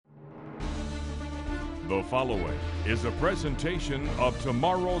The following is a presentation of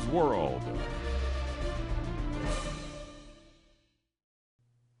Tomorrow's World.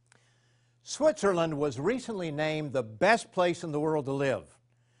 Switzerland was recently named the best place in the world to live.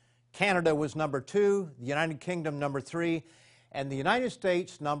 Canada was number 2, the United Kingdom number 3, and the United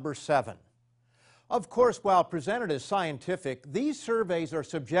States number 7. Of course, while presented as scientific, these surveys are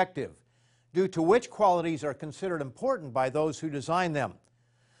subjective due to which qualities are considered important by those who design them.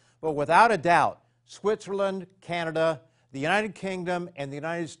 But without a doubt, Switzerland, Canada, the United Kingdom, and the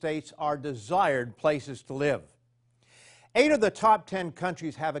United States are desired places to live. 8 of the top 10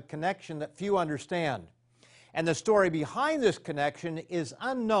 countries have a connection that few understand, and the story behind this connection is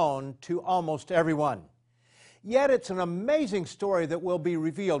unknown to almost everyone. Yet it's an amazing story that will be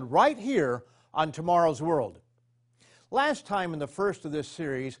revealed right here on Tomorrow's World. Last time in the first of this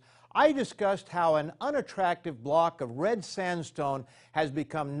series, I discussed how an unattractive block of red sandstone has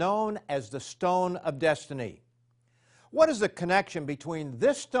become known as the Stone of Destiny. What is the connection between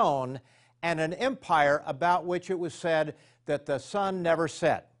this stone and an empire about which it was said that the sun never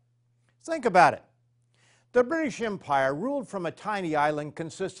set? Think about it. The British Empire, ruled from a tiny island,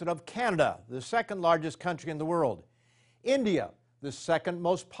 consisted of Canada, the second largest country in the world, India, the second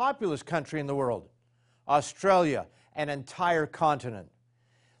most populous country in the world, Australia, an entire continent,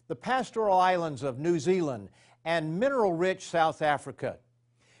 the pastoral islands of New Zealand, and mineral-rich South Africa.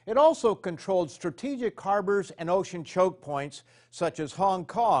 It also controlled strategic harbors and ocean choke points such as Hong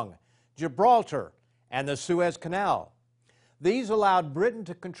Kong, Gibraltar, and the Suez Canal. These allowed Britain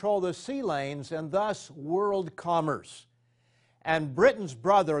to control the sea lanes and thus world commerce. And Britain's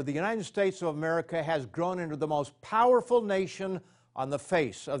brother, the United States of America, has grown into the most powerful nation on the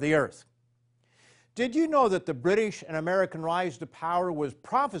face of the earth. Did you know that the British and American rise to power was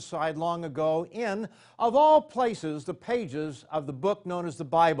prophesied long ago in, of all places, the pages of the book known as the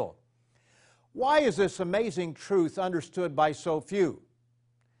Bible? Why is this amazing truth understood by so few?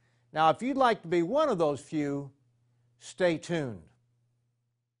 Now, if you'd like to be one of those few, stay tuned.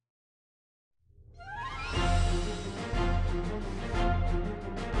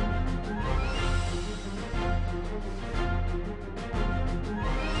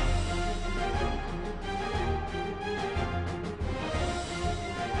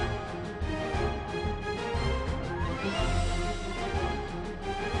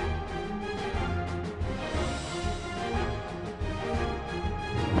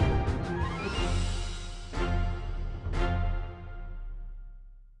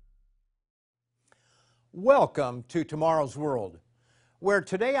 Welcome to Tomorrow's World, where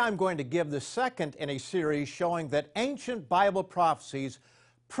today I'm going to give the second in a series showing that ancient Bible prophecies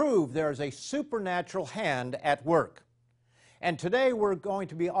prove there is a supernatural hand at work. And today we're going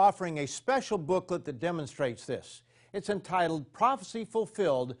to be offering a special booklet that demonstrates this. It's entitled Prophecy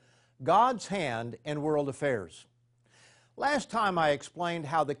Fulfilled: God's Hand in World Affairs. Last time I explained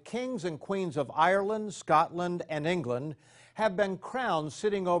how the kings and queens of Ireland, Scotland, and England have been crowned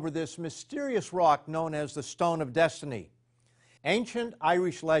sitting over this mysterious rock known as the Stone of Destiny. Ancient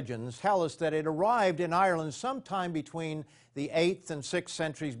Irish legends tell us that it arrived in Ireland sometime between the 8th and 6th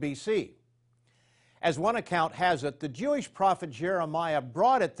centuries BC. As one account has it, the Jewish prophet Jeremiah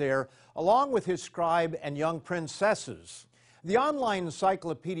brought it there along with his scribe and young princesses. The online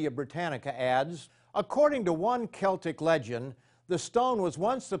Encyclopedia Britannica adds, according to one Celtic legend, the stone was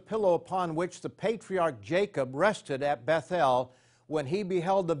once the pillow upon which the patriarch Jacob rested at Bethel when he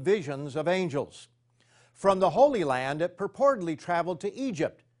beheld the visions of angels. From the Holy Land, it purportedly traveled to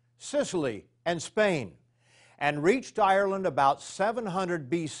Egypt, Sicily, and Spain, and reached Ireland about 700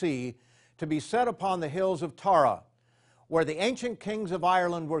 BC to be set upon the hills of Tara, where the ancient kings of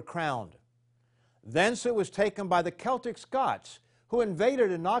Ireland were crowned. Thence it was taken by the Celtic Scots, who invaded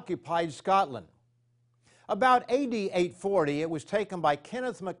and occupied Scotland. About AD 840, it was taken by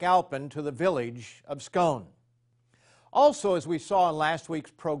Kenneth MacAlpin to the village of Scone. Also, as we saw in last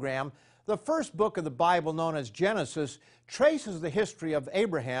week's program, the first book of the Bible, known as Genesis, traces the history of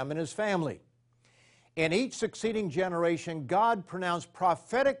Abraham and his family. In each succeeding generation, God pronounced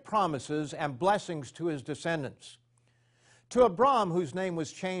prophetic promises and blessings to his descendants. To Abram, whose name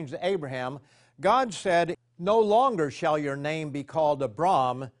was changed to Abraham, God said, "No longer shall your name be called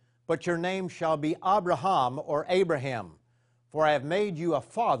Abram, but your name shall be Abraham or Abraham, for I have made you a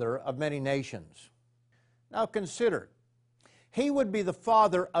father of many nations." Now consider, he would be the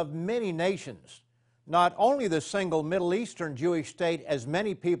father of many nations, not only the single Middle Eastern Jewish state as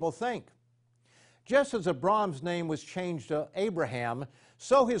many people think. Just as Abram's name was changed to Abraham,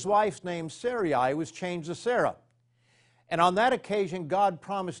 so his wife's name Sarai was changed to Sarah. And on that occasion, God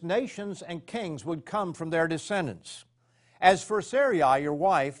promised nations and kings would come from their descendants. As for Sarai, your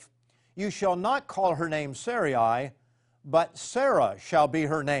wife, You shall not call her name Sarai, but Sarah shall be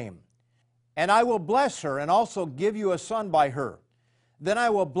her name. And I will bless her, and also give you a son by her. Then I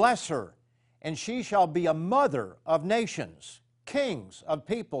will bless her, and she shall be a mother of nations. Kings of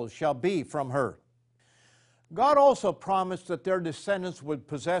peoples shall be from her. God also promised that their descendants would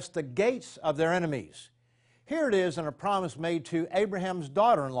possess the gates of their enemies. Here it is in a promise made to Abraham's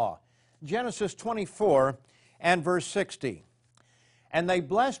daughter-in-law, Genesis 24 and verse 60. And they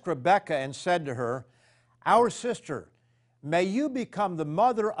blessed Rebekah and said to her, Our sister, may you become the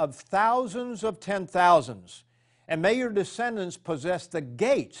mother of thousands of 10,000s, and may your descendants possess the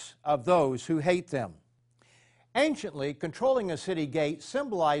gates of those who hate them. Anciently, controlling a city gate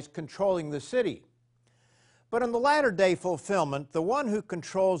symbolized controlling the city. But in the latter-day fulfillment, the one who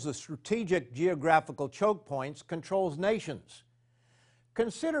controls the strategic geographical choke points controls nations.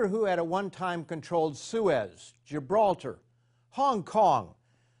 Consider who had at one time controlled Suez, Gibraltar, Hong Kong,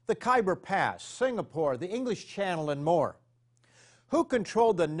 the Khyber Pass, Singapore, the English Channel, and more. Who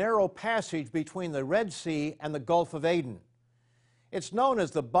controlled the narrow passage between the Red Sea and the Gulf of Aden? It's known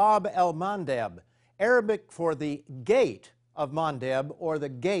as the Bab el-Mandeb, Arabic for the Gate of Mandeb, or the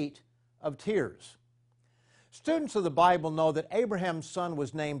Gate of Tears. Students of the Bible know that Abraham's son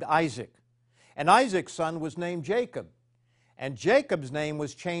was named Isaac, and Isaac's son was named Jacob, and Jacob's name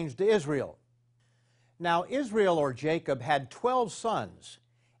was changed to Israel. Now Israel, or Jacob, had 12 sons,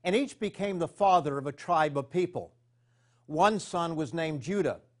 and each became the father of a tribe of people. One son was named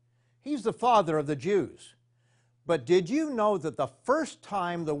Judah. He's the father of the Jews. But did you know that the first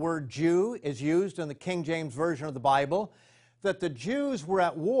time the word Jew is used in the King James Version of the Bible, that the Jews were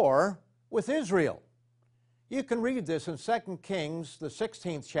at war with Israel? You can read this in 2 Kings, the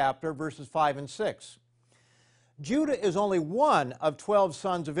 16th chapter, verses 5 and 6. Judah is only one of 12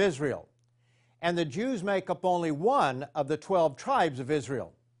 sons of Israel, and the Jews make up only one of the 12 tribes of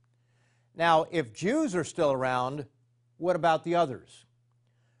Israel. Now, if Jews are still around, what about the others?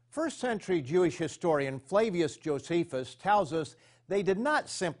 First-century Jewish historian Flavius Josephus tells us they did not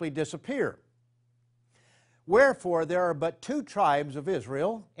simply disappear. Wherefore, there are but 2 tribes of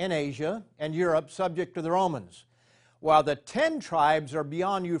Israel in Asia and Europe subject to the Romans, while the 10 tribes are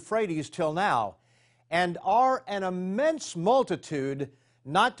beyond Euphrates till now, and are an immense multitude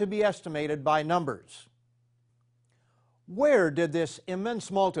not to be estimated by numbers. Where did this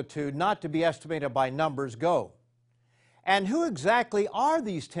immense multitude not to be estimated by numbers go? And who exactly are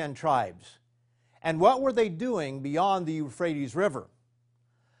these 10 tribes? And what were they doing beyond the Euphrates River?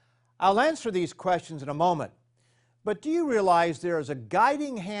 I'll answer these questions in a moment, but do you realize there is a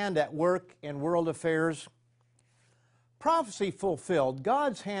guiding hand at work in world affairs? Prophecy Fulfilled,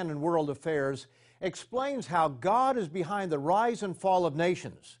 God's Hand in World Affairs, explains how God is behind the rise and fall of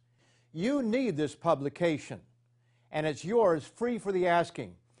nations. You need this publication, and it's yours free for the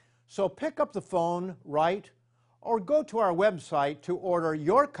asking. So pick up the phone, write, or go to our website to order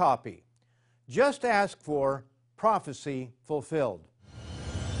your copy. Just ask for Prophecy Fulfilled.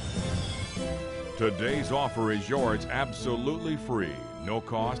 Today's offer is yours absolutely free. No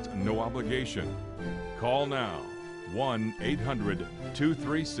cost, no obligation. Call now,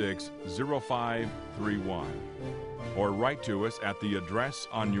 1-800-236-0531. Or write to us at the address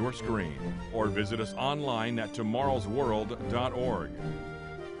on your screen. Or visit us online at tomorrowsworld.org.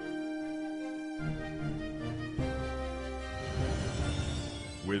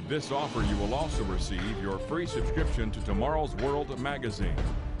 With this offer, you will also receive your free subscription to Tomorrow's World magazine,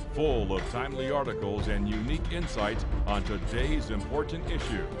 full of timely articles and unique insights on today's important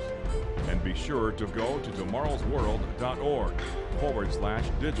issues. And be sure to go to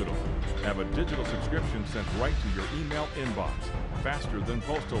tomorrowsworld.org/digital. Have a digital subscription sent right to your email inbox, faster than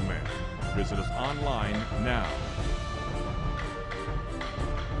postal mail. Visit us online now.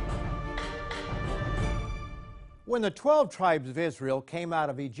 When the 12 tribes of Israel came out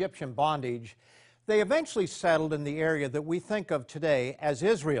of Egyptian bondage, they eventually settled in the area that we think of today as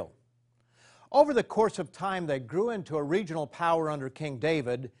Israel. Over the course of time, they grew into a regional power under King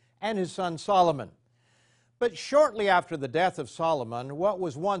David and his son Solomon. But shortly after the death of Solomon, what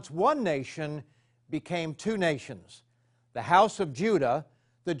was once one nation became 2 nations: the house of Judah,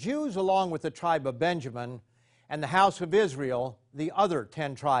 the Jews along with the tribe of Benjamin, and the house of Israel, the other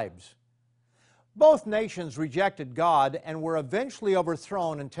 10 tribes. Both nations rejected God and were eventually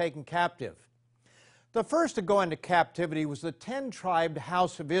overthrown and taken captive. The first to go into captivity was the 10-tribed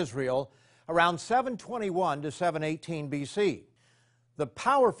house of Israel around 721 to 718 BC. The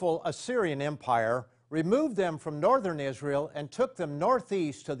powerful Assyrian Empire removed them from northern Israel and took them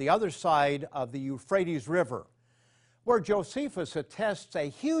northeast to the other side of the Euphrates River, where Josephus attests a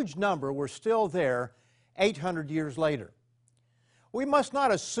huge number were still there 800 years later. We must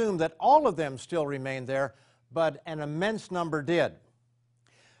not assume that all of them still remain there, but an immense number did.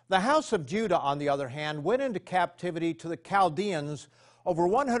 The house of Judah, on the other hand, went into captivity to the Chaldeans over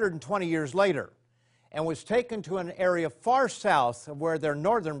 120 years later and was taken to an area far south of where their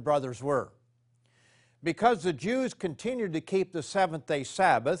northern brothers were. Because the Jews continued to keep the seventh-day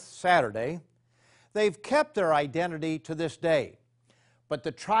Sabbath, Saturday, they've kept their identity to this day. But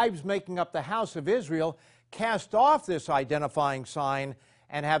the tribes making up the house of Israel cast off this identifying sign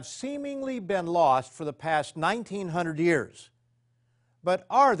and have seemingly been lost for the past 1900 years. But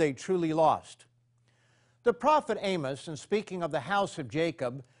are they truly lost? The prophet Amos, in speaking of the house of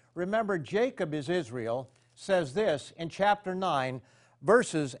Jacob, remember Jacob is Israel, says this in chapter 9,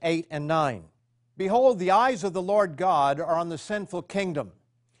 verses 8 and 9. Behold, the eyes of the Lord God are on the sinful kingdom,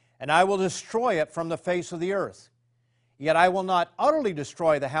 and I will destroy it from the face of the earth. Yet I will not utterly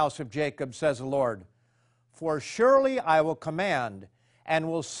destroy the house of Jacob, says the Lord. For surely I will command, and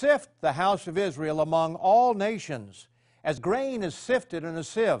will sift the house of Israel among all nations, as grain is sifted in a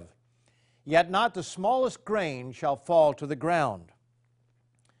sieve. Yet not the smallest grain shall fall to the ground.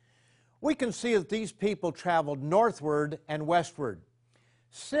 We can see that these people traveled northward and westward,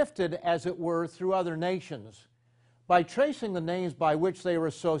 sifted, as it were, through other nations, by tracing the names by which they were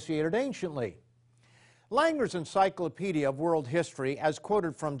associated anciently. Langer's Encyclopedia of World History, as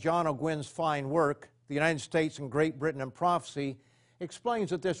quoted from John Ogwyn's fine work, The United States and Great Britain in Prophecy,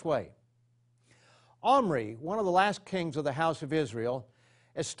 explains it this way. Omri, one of the last kings of the house of Israel,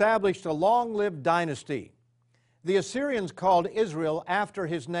 established a long-lived dynasty. The Assyrians called Israel after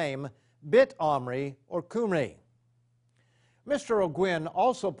his name Bit Omri or Cumri. Mr. Ogwyn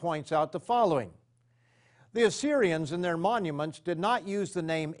also points out the following. The Assyrians in their monuments did not use the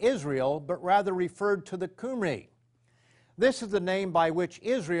name Israel, but rather referred to the Cumri. This is the name by which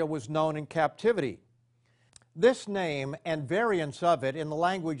Israel was known in captivity. This name and variants of it in the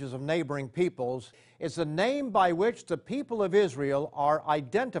languages of neighboring peoples is the name by which the people of Israel are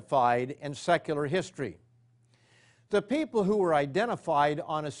identified in secular history. The people who were identified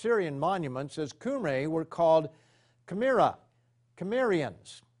on Assyrian monuments as Cumri were called Chimera,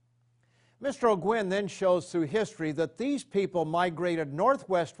 Cimmerians. Mr. Ogwyn then shows through history that these people migrated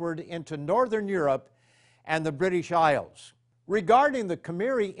northwestward into northern Europe and the British Isles. Regarding the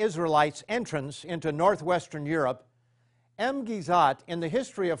Cimmeri Israelites' entrance into northwestern Europe, M. Guizot, in the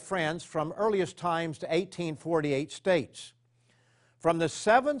History of France from earliest times to 1848, states, from the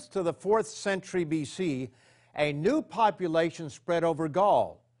 7th to the 4th century BC, a new population spread over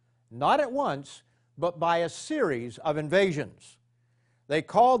Gaul, not at once, but by a series of invasions. They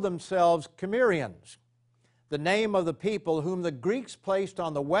called themselves Cimmerians, the name of the people whom the Greeks placed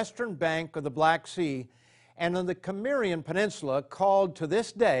on the western bank of the Black Sea and in the Cimmerian Peninsula, called to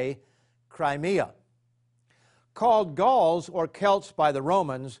this day Crimea. Called Gauls or Celts by the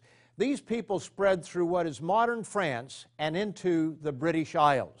Romans, these people spread through what is modern France and into the British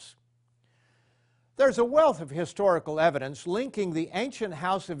Isles. There's a wealth of historical evidence linking the ancient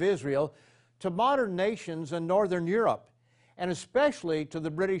house of Israel to modern nations in northern Europe, and especially to the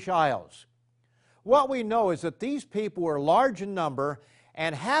British Isles. What we know is that these people were large in number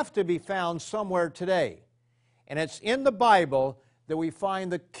and have to be found somewhere today. And it's in the Bible that we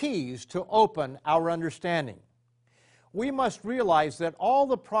find the keys to open our understanding. We must realize that all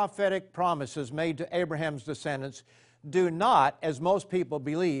the prophetic promises made to Abraham's descendants do not, as most people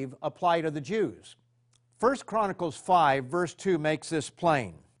believe, apply to the Jews. 1 Chronicles 5, verse 2 makes this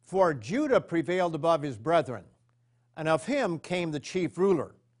plain. For Judah prevailed above his brethren, and of him came the chief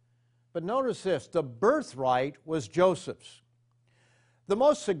ruler. But notice this, the birthright was Joseph's. The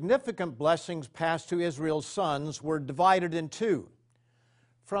most significant blessings passed to Israel's sons were divided in two.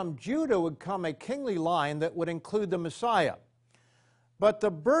 From Judah would come a kingly line that would include the Messiah. But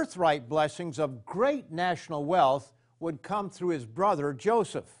the birthright blessings of great national wealth would come through his brother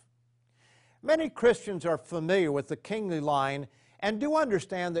Joseph. Many Christians are familiar with the kingly line and do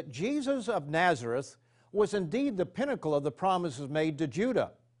understand that Jesus of Nazareth was indeed the pinnacle of the promises made to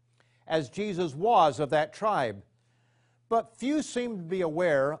Judah, as Jesus was of that tribe. But few seem to be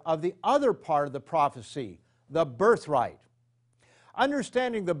aware of the other part of the prophecy, the birthright.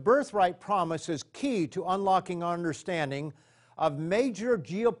 Understanding the birthright promise is key to unlocking our understanding of major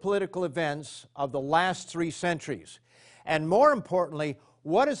geopolitical events of the last 3 centuries, and more importantly,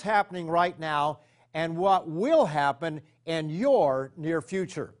 what is happening right now and what will happen in your near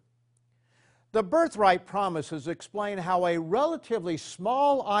future. The birthright promises explain how a relatively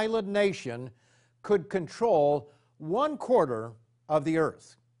small island nation could control 1/4 of the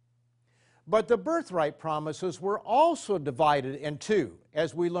earth. But the birthright promises were also divided in two,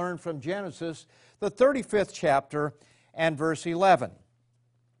 as we learn from Genesis, the 35th chapter, and verse 11.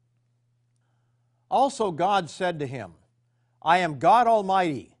 Also God said to him, I am God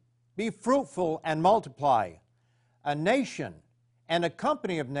Almighty. Be fruitful and multiply. A nation and a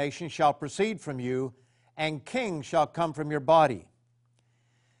company of nations shall proceed from you, and kings shall come from your body.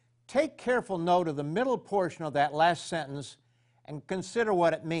 Take careful note of the middle portion of that last sentence and consider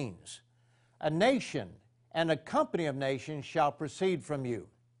what it means. A nation and a company of nations shall proceed from you.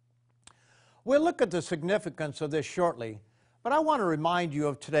 We'll look at the significance of this shortly, but I want to remind you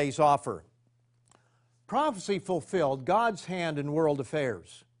of today's offer. Prophecy fulfilled, God's hand in world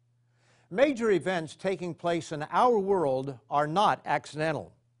affairs. Major events taking place in our world are not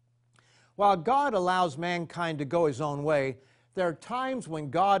accidental. While God allows mankind to go his own way, there are times when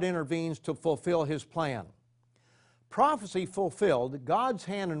God intervenes to fulfill his plan. Prophecy fulfilled, God's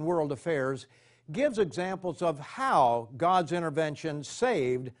hand in world affairs, gives examples of how God's intervention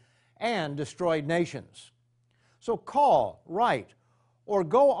saved and destroyed nations. So call, write, or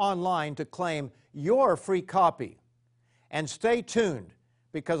go online to claim your free copy. And stay tuned,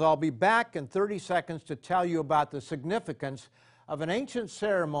 because I'll be back in 30 seconds to tell you about the significance of an ancient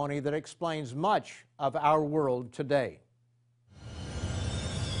ceremony that explains much of our world today.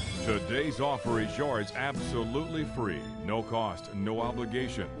 Today's offer is yours absolutely free, no cost, no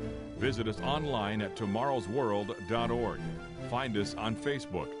obligation. Visit us online at tomorrowsworld.org. Find us on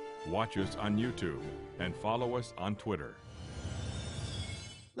Facebook, watch us on YouTube, and follow us on Twitter.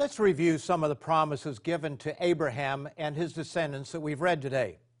 Let's review some of the promises given to Abraham and his descendants that we've read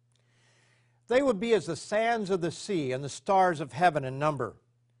today. They would be as the sands of the sea and the stars of heaven in number.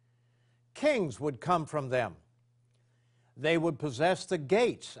 Kings would come from them. They would possess the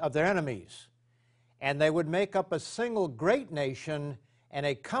gates of their enemies, and they would make up a single great nation and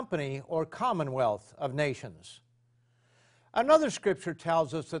a company or commonwealth of nations. Another scripture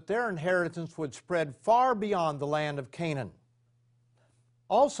tells us that their inheritance would spread far beyond the land of Canaan.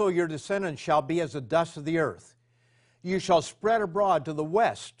 Also your descendants shall be as the dust of the earth. You shall spread abroad to the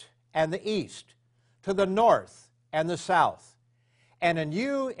west and the east, to the north and the south. And in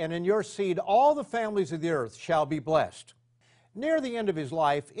you and in your seed all the families of the earth shall be blessed. Near the end of his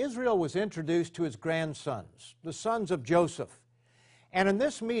life, Israel was introduced to his grandsons, the sons of Joseph. And in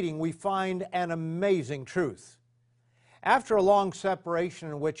this meeting we find an amazing truth. After a long separation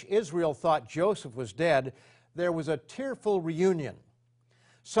in which Israel thought Joseph was dead, there was a tearful reunion.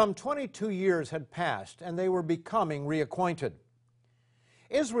 Some 22 years had passed, and they were becoming reacquainted.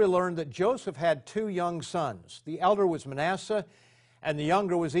 Israel learned that Joseph had two young sons. The elder was Manasseh, and the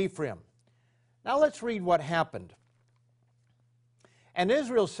younger was Ephraim. Now let's read what happened. And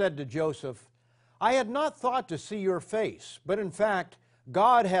Israel said to Joseph, I had not thought to see your face, but in fact,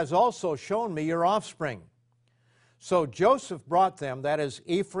 God has also shown me your offspring. So Joseph brought them, that is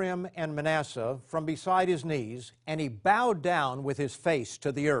Ephraim and Manasseh, from beside his knees, and he bowed down with his face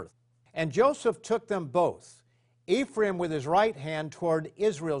to the earth. And Joseph took them both, Ephraim with his right hand toward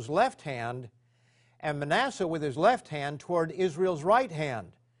Israel's left hand, and Manasseh with his left hand toward Israel's right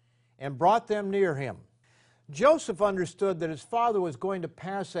hand, and brought them near him. Joseph understood that his father was going to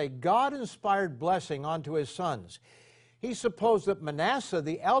pass a God-inspired blessing onto his sons. He supposed that Manasseh,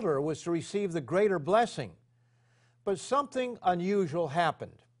 the elder, was to receive the greater blessing. But something unusual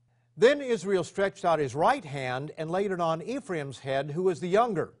happened. Then Israel stretched out his right hand and laid it on Ephraim's head, who was the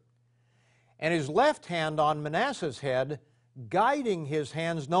younger, and his left hand on Manasseh's head, guiding his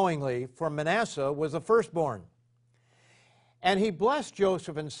hands knowingly, for Manasseh was the firstborn. And he blessed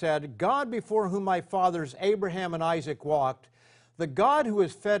Joseph and said, God before whom my fathers Abraham and Isaac walked, the God who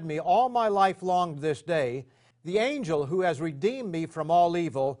has fed me all my life long to this day, the angel who has redeemed me from all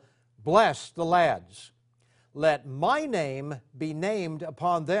evil, bless the lads. Let my name be named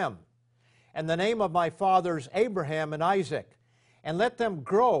upon them, and the name of my fathers Abraham and Isaac, and let them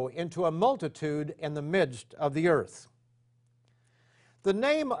grow into a multitude in the midst of the earth. The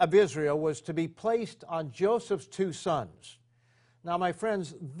name of Israel was to be placed on Joseph's two sons. Now, my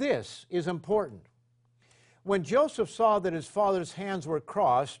friends, this is important. When Joseph saw that his father's hands were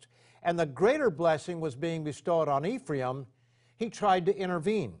crossed and the greater blessing was being bestowed on Ephraim, he tried to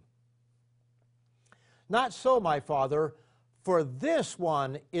intervene. Not so, my father, for this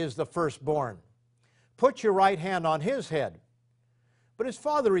one is the firstborn. Put your right hand on his head. But his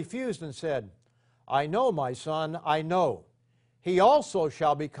father refused and said, I know, my son, I know. He also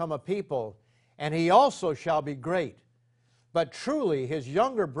shall become a people, and he also shall be great. But truly his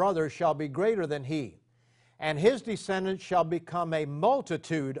younger brother shall be greater than he, and his descendants shall become a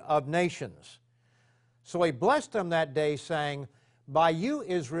multitude of nations. So he blessed them that day, saying, By you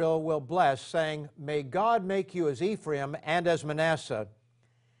Israel will bless, saying, May God make you as Ephraim and as Manasseh.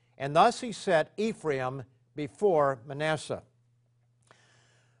 And thus he set Ephraim before Manasseh.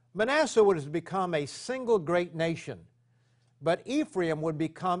 Manasseh would become a single great nation, but Ephraim would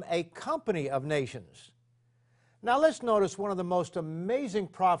become a company of nations. Now let's notice one of the most amazing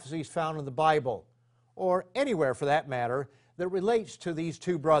prophecies found in the Bible, or anywhere for that matter, that relates to these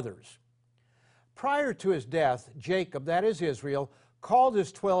two brothers. Prior to his death, Jacob, that is Israel, called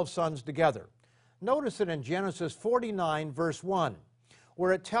his 12 sons together. Notice it in Genesis 49, verse 1,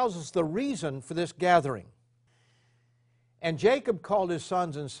 where it tells us the reason for this gathering. And Jacob called his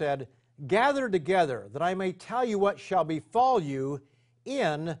sons and said, "Gather together, that I may tell you what shall befall you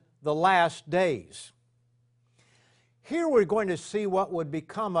in the last days." Here we're going to see what would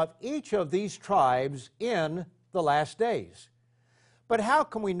become of each of these tribes in the last days. But how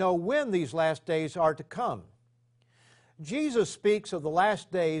can we know when these last days are to come? Jesus speaks of the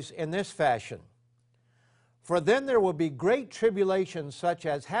last days in this fashion. "For then there will be great tribulation, such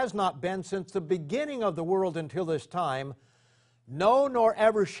as has not been since the beginning of the world until this time, no, nor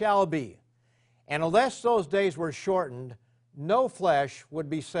ever shall be. And unless those days were shortened, no flesh would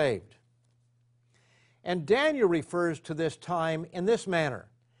be saved." And Daniel refers to this time in this manner: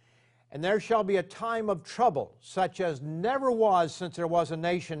 "And there shall be a time of trouble, such as never was since there was a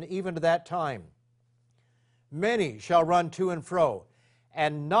nation, even to that time. Many shall run to and fro,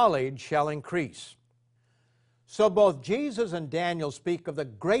 and knowledge shall increase." So both Jesus and Daniel speak of the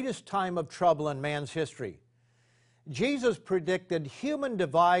greatest time of trouble in man's history. Jesus predicted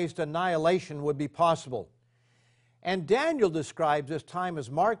human-devised annihilation would be possible. And Daniel describes this time as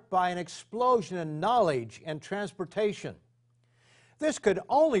marked by an explosion in knowledge and transportation. This could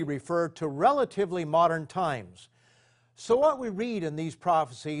only refer to relatively modern times. So what we read in these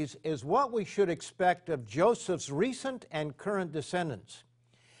prophecies is what we should expect of Joseph's recent and current descendants.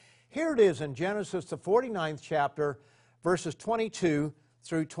 Here it is in Genesis, the 49th chapter, verses 22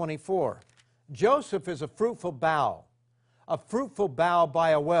 through 24. Joseph is a fruitful bough by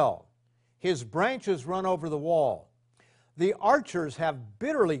a well. His branches run over the wall. The archers have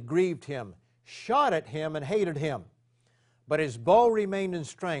bitterly grieved him, shot at him, and hated him. But his bow remained in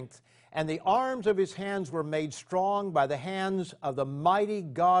strength, and the arms of his hands were made strong by the hands of the mighty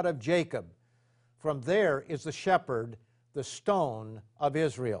God of Jacob. From there is the shepherd, the stone of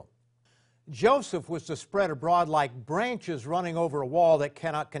Israel. Joseph was to spread abroad like branches running over a wall that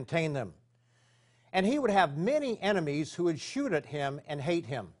cannot contain them. And he would have many enemies who would shoot at him and hate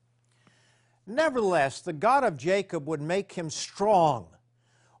him. Nevertheless, the God of Jacob would make him strong.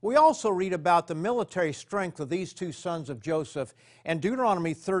 We also read about the military strength of these two sons of Joseph in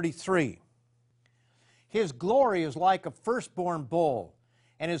Deuteronomy 33. "His glory is like a firstborn bull,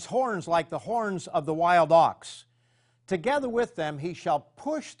 and his horns like the horns of the wild ox. Together with them he shall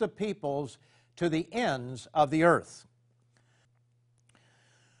push the peoples to the ends of the earth."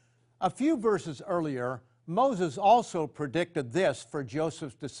 A few verses earlier, Moses also predicted this for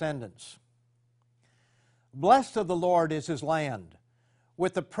Joseph's descendants. "Blessed of the Lord is his land,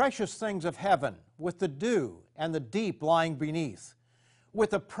 with the precious things of heaven, with the dew and the deep lying beneath, with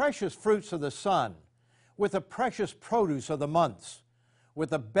the precious fruits of the sun, with the precious produce of the months,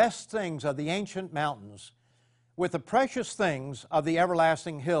 with the best things of the ancient mountains, with the precious things of the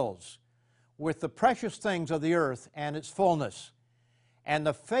everlasting hills, with the precious things of the earth and its fullness, and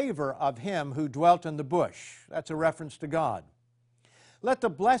the favor of him who dwelt in the bush." That's a reference to God. "Let the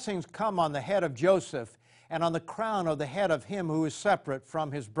blessings come on the head of Joseph, and on the crown of the head of him who is separate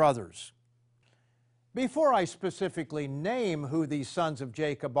from his brothers." Before I specifically name who these sons of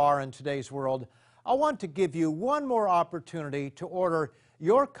Jacob are in today's world, I want to give you one more opportunity to order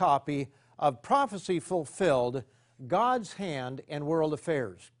your copy of Prophecy Fulfilled, God's Hand in World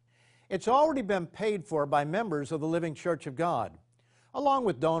Affairs. It's already been paid for by members of the Living Church of God, along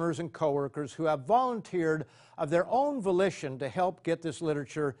with donors and co-workers who have volunteered of their own volition to help get this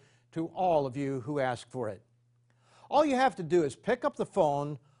literature to all of you who ask for it. All you have to do is pick up the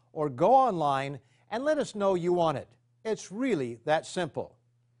phone or go online and let us know you want it. It's really that simple.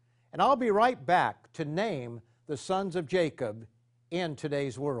 And I'll be right back to name the sons of Jacob in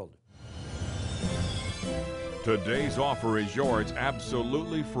today's world. Today's offer is yours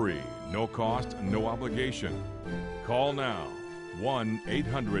absolutely free, no cost, no obligation. Call now,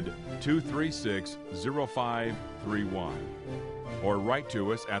 1-800-236-0531. Or write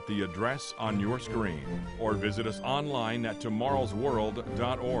to us at the address on your screen, or visit us online at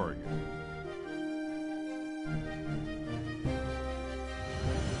tomorrowsworld.org.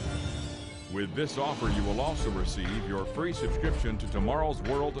 With this offer, you will also receive your free subscription to Tomorrow's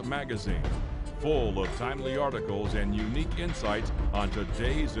World magazine, full of timely articles and unique insights on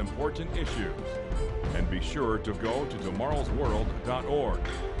today's important issues. And be sure to go to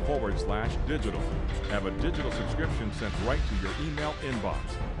tomorrowsworld.org/digital. Have a digital subscription sent right to your email inbox,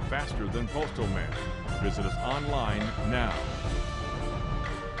 faster than postal mail. Visit us online now.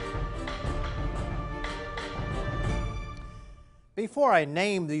 Before I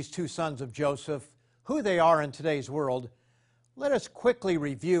name these two sons of Joseph, who they are in today's world, let us quickly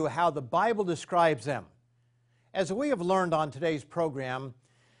review how the Bible describes them. As we have learned on today's program,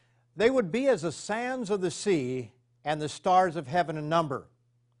 they would be as the sands of the sea and the stars of heaven in number,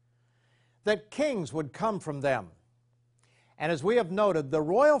 that kings would come from them. And as we have noted, the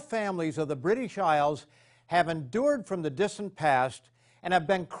royal families of the British Isles have endured from the distant past and have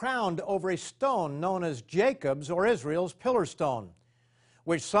been crowned over a stone known as Jacob's or Israel's pillar stone,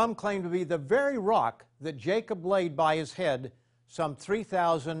 which some claim to be the very rock that Jacob laid by his head some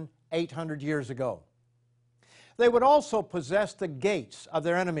 3,800 years ago. They would also possess the gates of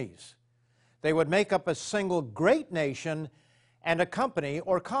their enemies. They would make up a single great nation and a company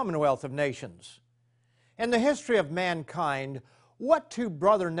or commonwealth of nations. In the history of mankind, what two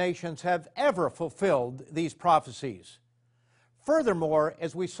brother nations have ever fulfilled these prophecies? Furthermore,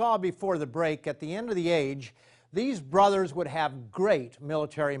 as we saw before the break, at the end of the age, these brothers would have great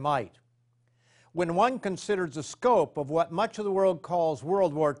military might. When one considers the scope of what much of the world calls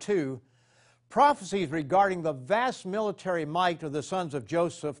World War II, prophecies regarding the vast military might of the sons of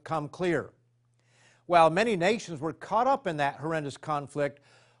Joseph come clear. While many nations were caught up in that horrendous conflict,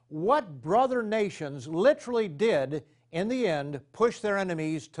 what brother nations literally did, in the end, push their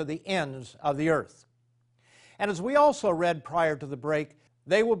enemies to the ends of the earth? And as we also read prior to the break,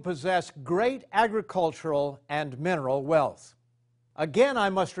 they would possess great agricultural and mineral wealth. Again, I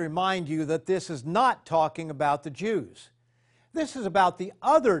must remind you that this is not talking about the Jews. This is about the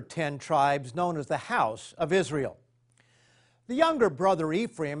other 10 tribes known as the House of Israel. The younger brother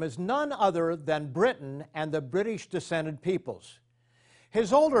Ephraim is none other than Britain and the British-descended peoples.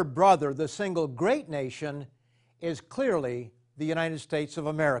 His older brother, the single great nation, is clearly the United States of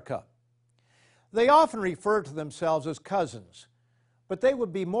America. They often refer to themselves as cousins, but they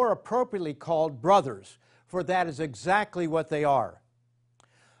would be more appropriately called brothers, for that is exactly what they are.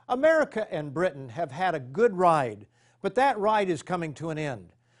 America and Britain have had a good ride, but that ride is coming to an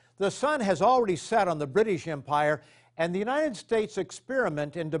end. The sun has already set on the British Empire, and the United States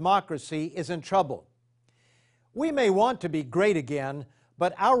experiment in democracy is in trouble. We may want to be great again,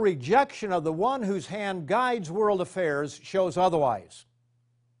 but our rejection of the one whose hand guides world affairs shows otherwise.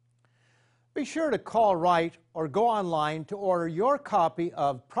 Be sure to call Wright or go online to order your copy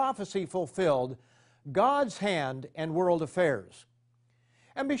of Prophecy Fulfilled, God's Hand in World Affairs.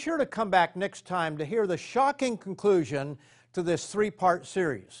 And be sure to come back next time to hear the shocking conclusion to this three-part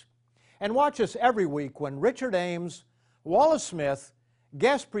series. And watch us every week when Richard Ames, Wallace Smith,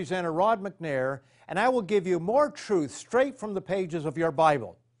 guest presenter Rod McNair, and I will give you more truth straight from the pages of your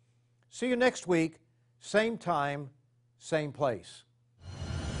Bible. See you next week, same time, same place.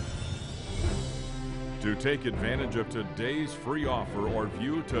 To take advantage of today's free offer or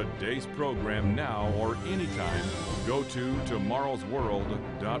view today's program now or anytime, go to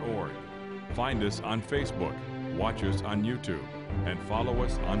tomorrowsworld.org. Find us on Facebook, watch us on YouTube, and follow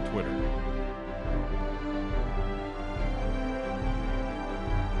us on Twitter.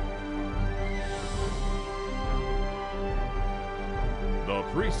 The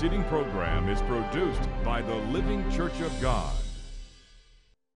preceding program is produced by the Living Church of God.